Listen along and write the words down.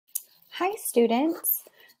Hi students.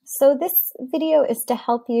 So this video is to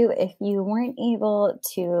help you if you weren't able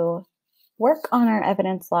to work on our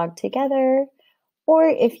evidence log together, or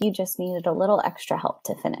if you just needed a little extra help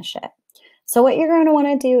to finish it. So what you're going to want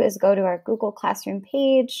to do is go to our Google Classroom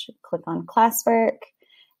page, click on classwork,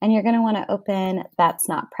 and you're going to want to open That's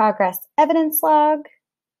Not Progress evidence log,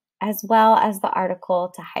 as well as the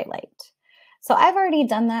article to highlight. So I've already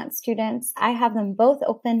done that, students. I have them both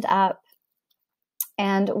opened up.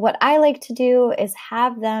 And what I like to do is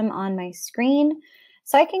have them on my screen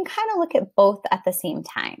so I can kind of look at both at the same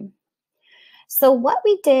time. So what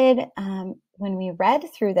we did when we read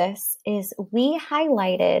through this is we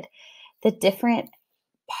highlighted the different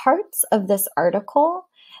parts of this article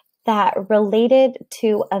that related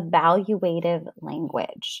to evaluative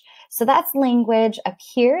language. So that's language up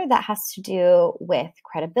here that has to do with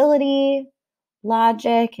credibility,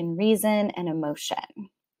 logic, and reason and emotion.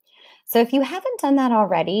 So if you haven't done that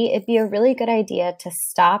already, it'd be a really good idea to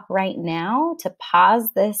stop right now, to pause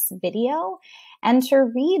this video, and to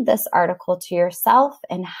read this article to yourself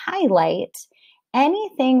and highlight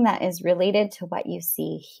anything that is related to what you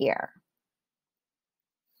see here.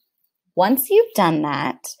 Once you've done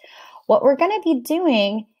that, what we're going to be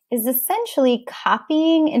doing is essentially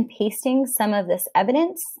copying and pasting some of this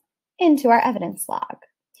evidence into our evidence log.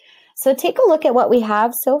 So take a look at what we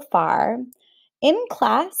have so far. In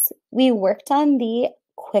class, we worked on the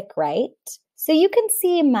quick write. So you can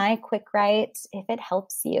see my quick write if it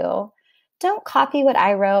helps you. Don't copy what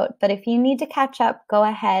I wrote, but if you need to catch up, go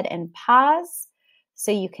ahead and pause so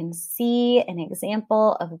you can see an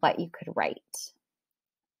example of what you could write.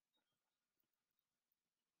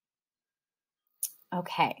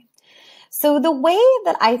 Okay, so the way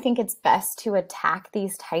that I think it's best to attack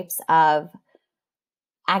these types of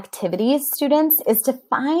activities, students, is to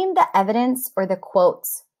find the evidence or the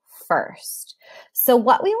quotes first. So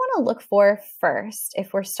what we want to look for first,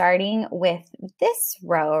 if we're starting with this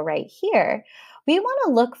row right here, we want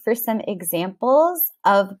to look for some examples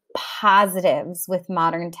of positives with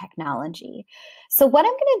modern technology. So what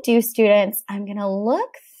I'm going to do, students, I'm going to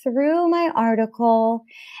look through my article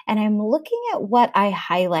and I'm looking at what I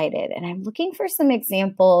highlighted, and I'm looking for some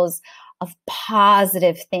examples of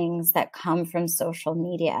positive things that come from social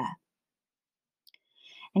media.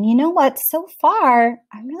 And you know what? So far,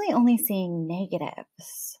 I'm really only seeing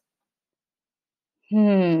negatives.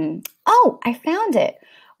 Oh, I found it.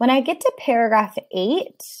 When I get to paragraph 8,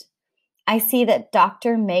 I see that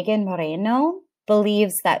Dr. Megan Moreno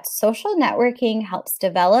believes that social networking helps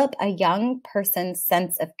develop a young person's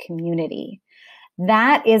sense of community.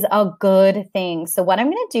 That is a good thing. So what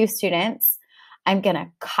I'm going to do, students, I'm going to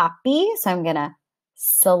copy. So I'm going to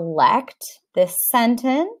select this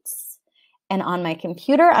sentence. And on my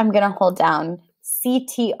computer, I'm going to hold down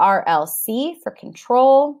CTRL-C for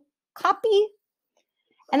control, copy.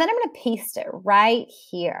 And then I'm going to paste it right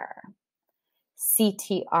here.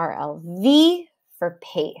 CTRL-V for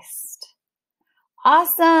paste.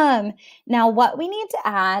 Awesome. Now what we need to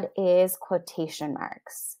add is quotation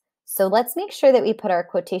marks. So let's make sure that we put our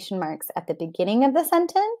quotation marks at the beginning of the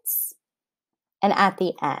sentence and at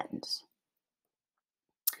the end.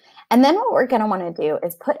 And then what we're going to want to do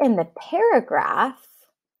is put in the paragraph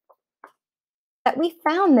that we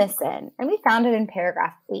found this in, and we found it in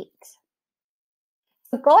paragraph 8.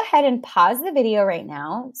 So go ahead and pause the video right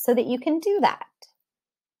now so that you can do that.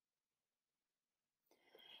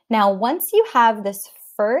 Now, once you have this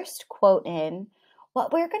first quote in,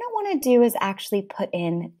 what we're going to want to do is actually put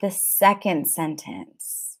in the second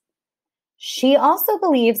sentence. She also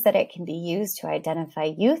believes that it can be used to identify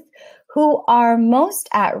youth who are most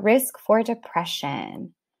at risk for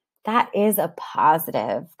depression. That is a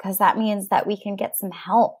positive, because that means that we can get some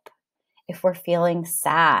help if we're feeling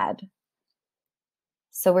sad.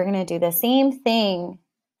 So we're going to do the same thing.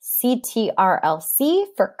 CTRL-C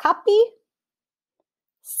for copy,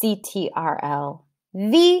 CTRL-V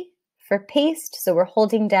for paste. So we're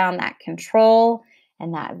holding down that control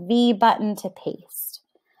and that V button to paste.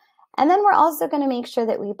 And then we're also going to make sure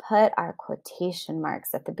that we put our quotation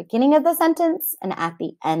marks at the beginning of the sentence and at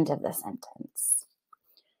the end of the sentence.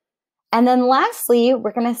 And then lastly,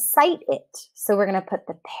 we're going to cite it. So we're going to put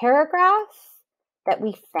the paragraph that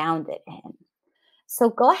we found it in. So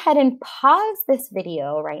go ahead and pause this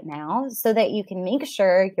video right now so that you can make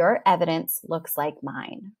sure your evidence looks like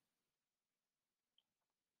mine.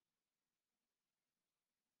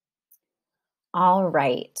 All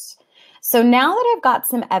right. So now that I've got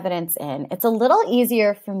some evidence in, it's a little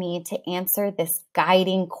easier for me to answer this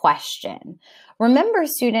guiding question. Remember,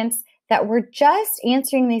 students, that we're just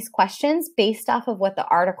answering these questions based off of what the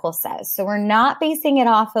article says. So we're not basing it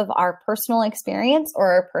off of our personal experience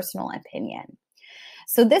or our personal opinion.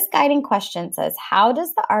 So this guiding question says, how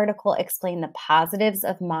does the article explain the positives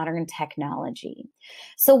of modern technology?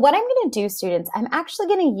 So what I'm going to do, students, I'm actually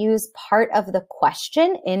going to use part of the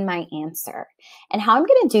question in my answer. And how I'm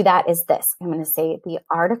going to do that is this. I'm going to say the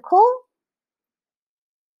article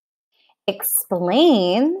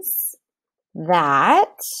explains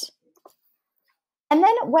that. And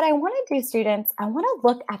then what I want to do, students, I want to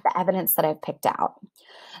look at the evidence that I've picked out.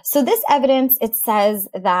 So this evidence, it says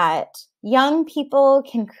that young people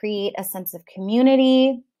can create a sense of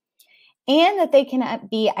community and that they can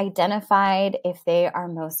be identified if they are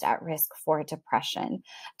most at risk for depression.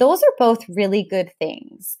 Those are both really good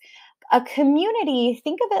things. A community,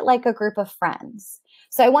 think of it like a group of friends.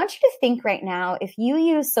 So I want you to think right now, if you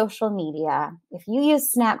use social media, if you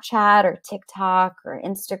use Snapchat or TikTok or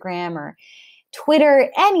Instagram or Twitter,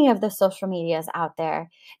 any of the social medias out there,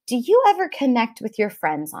 do you ever connect with your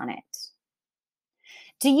friends on it?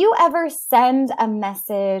 Do you ever send a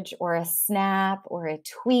message or a snap or a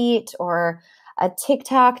tweet or a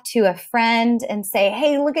TikTok to a friend and say,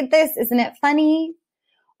 hey, look at this, isn't it funny?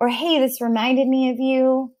 Or hey, this reminded me of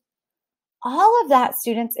you. All of that,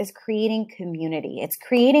 students, is creating community. It's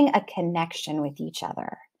creating a connection with each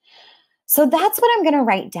other. So that's what I'm going to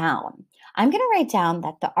write down. I'm going to write down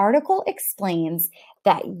that the article explains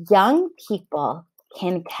that young people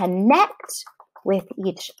can connect with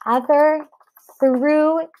each other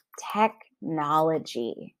through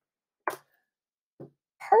technology.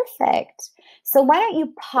 Perfect. So why don't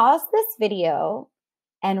you pause this video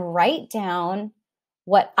and write down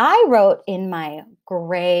what I wrote in my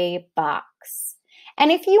gray box.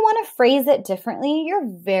 And if you want to phrase it differently, you're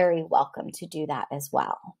very welcome to do that as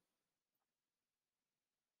well.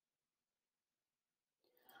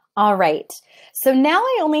 All right, so now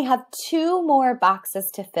I only have 2 more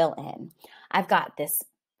boxes to fill in. I've got this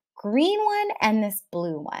green one and this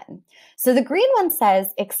blue one. So the green one says,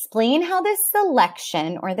 explain how this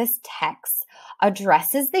selection or this text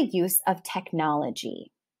addresses the use of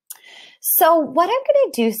technology. So what I'm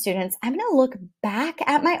going to do, students, I'm going to look back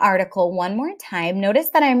at my article one more time. Notice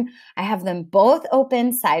that I have them both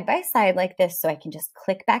open side by side like this, so I can just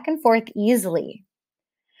click back and forth easily.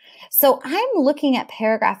 So I'm looking at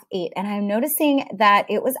paragraph 8 and I'm noticing that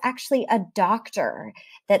it was actually a doctor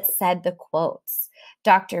that said the quotes.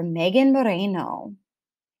 Dr. Megan Moreno.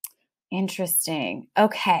 Interesting.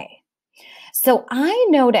 Okay. So I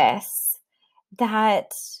notice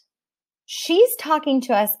that she's talking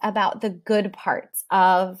to us about the good parts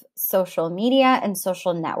of social media and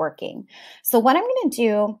social networking. So what I'm going to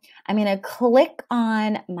do, I'm going to click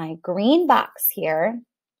on my green box here.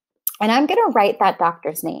 And I'm going to write that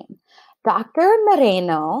doctor's name. Dr.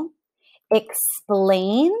 Moreno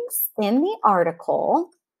explains in the article.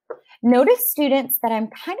 Notice, students, that I'm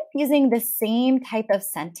kind of using the same type of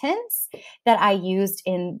sentence that I used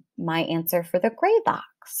in my answer for the gray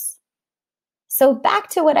box. So back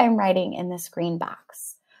to what I'm writing in this green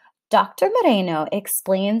box. Dr. Moreno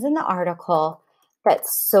explains in the article that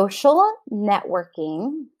social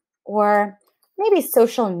networking, or maybe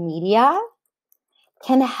social media,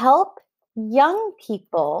 can help young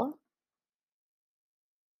people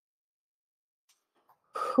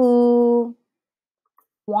who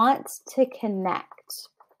want to connect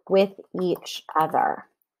with each other.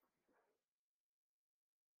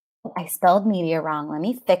 I spelled media wrong. Let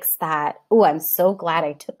me fix that. Oh, I'm so glad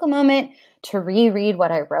I took a moment to reread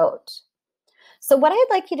what I wrote. So what I'd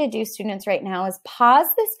like you to do, students, right now is pause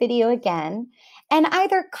this video again and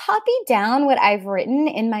either copy down what I've written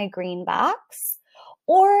in my green box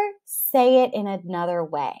or say it in another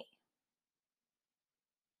way.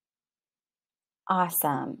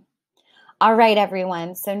 Awesome. All right,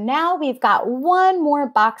 everyone. So now we've got one more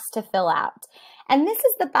box to fill out. And this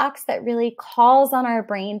is the box that really calls on our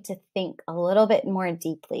brain to think a little bit more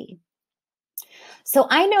deeply. So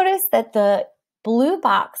I noticed that the blue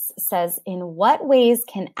box says, in what ways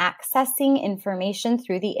can accessing information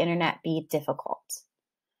through the internet be difficult?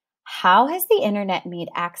 How has the internet made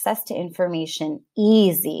access to information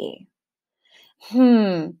easy?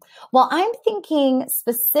 Well, I'm thinking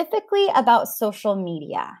specifically about social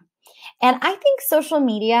media. And I think social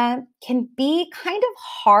media can be kind of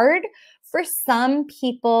hard for some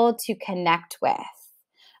people to connect with.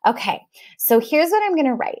 Okay, so here's what I'm going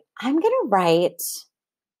to write. I'm going to write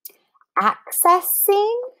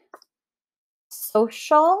accessing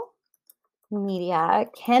social media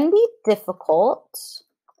can be difficult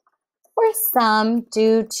for some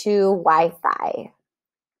due to Wi-Fi.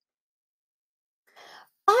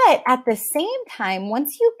 But at the same time,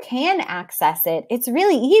 once you can access it, it's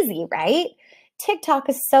really easy, right? TikTok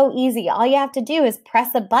is so easy. All you have to do is press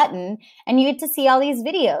a button and you get to see all these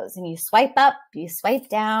videos, and you swipe up, you swipe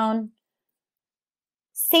down.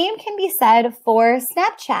 Same can be said for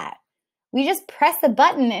Snapchat. We just press a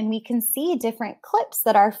button and we can see different clips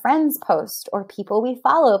that our friends post or people we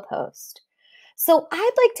follow post. So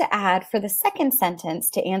I'd like to add for the second sentence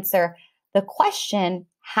to answer the question,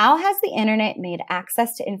 how has the internet made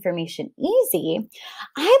access to information easy?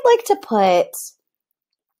 I'd like to put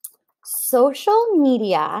social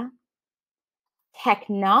media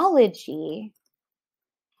technology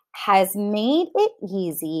has made it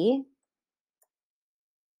easy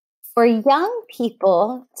for young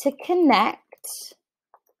people to connect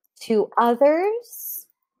to others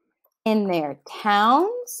in their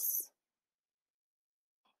towns,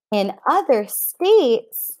 in other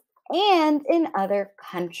states, and in other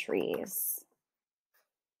countries.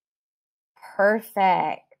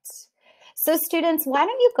 Perfect. So students, why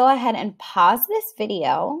don't you go ahead and pause this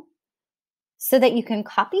video so that you can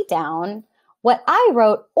copy down what I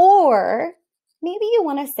wrote, or maybe you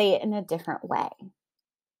want to say it in a different way.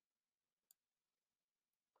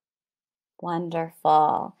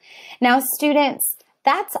 Wonderful. Now, students,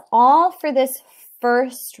 that's all for this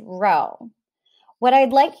first row. What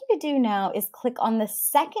I'd like you to do now is click on the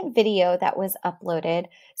second video that was uploaded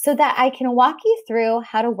so that I can walk you through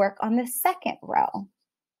how to work on the second row.